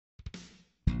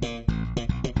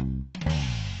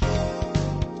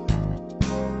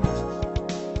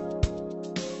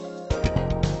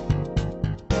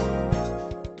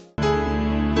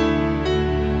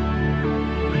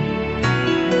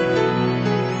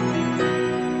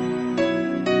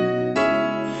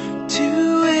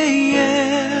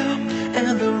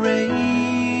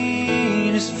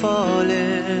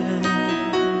Falling.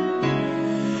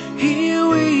 Here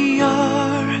we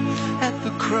are at the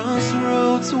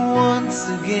crossroads once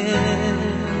again.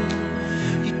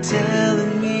 You're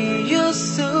telling me you're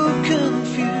so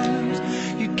confused,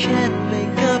 you can't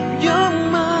make up your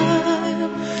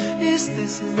mind. Is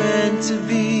this meant to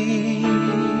be?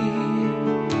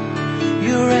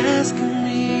 You're asking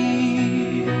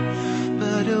me,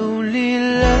 but only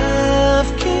love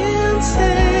can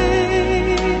say.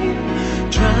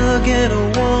 Drug and a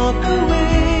walk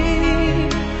away,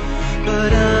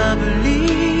 but I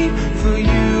believe for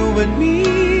you and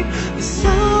me the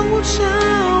sun will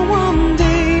shine one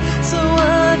day. So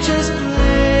I just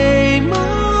play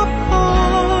my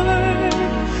part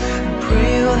and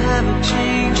pray you'll have a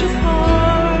change of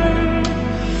heart.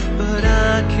 But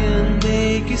I can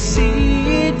make you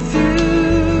see it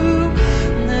through.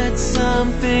 That's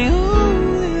something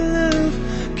only love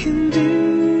can do.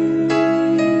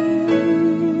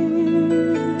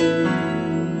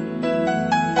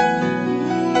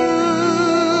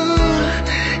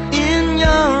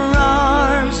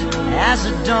 As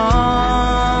the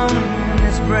dawn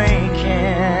is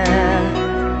breaking,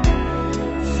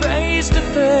 face to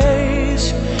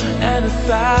face and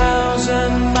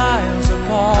 1,000 miles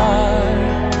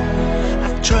apart,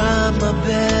 I've tried my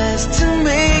best to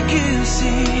make you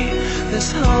see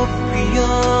there's hope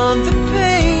beyond the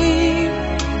pain.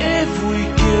 If we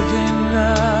give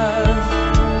enough,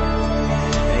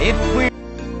 if we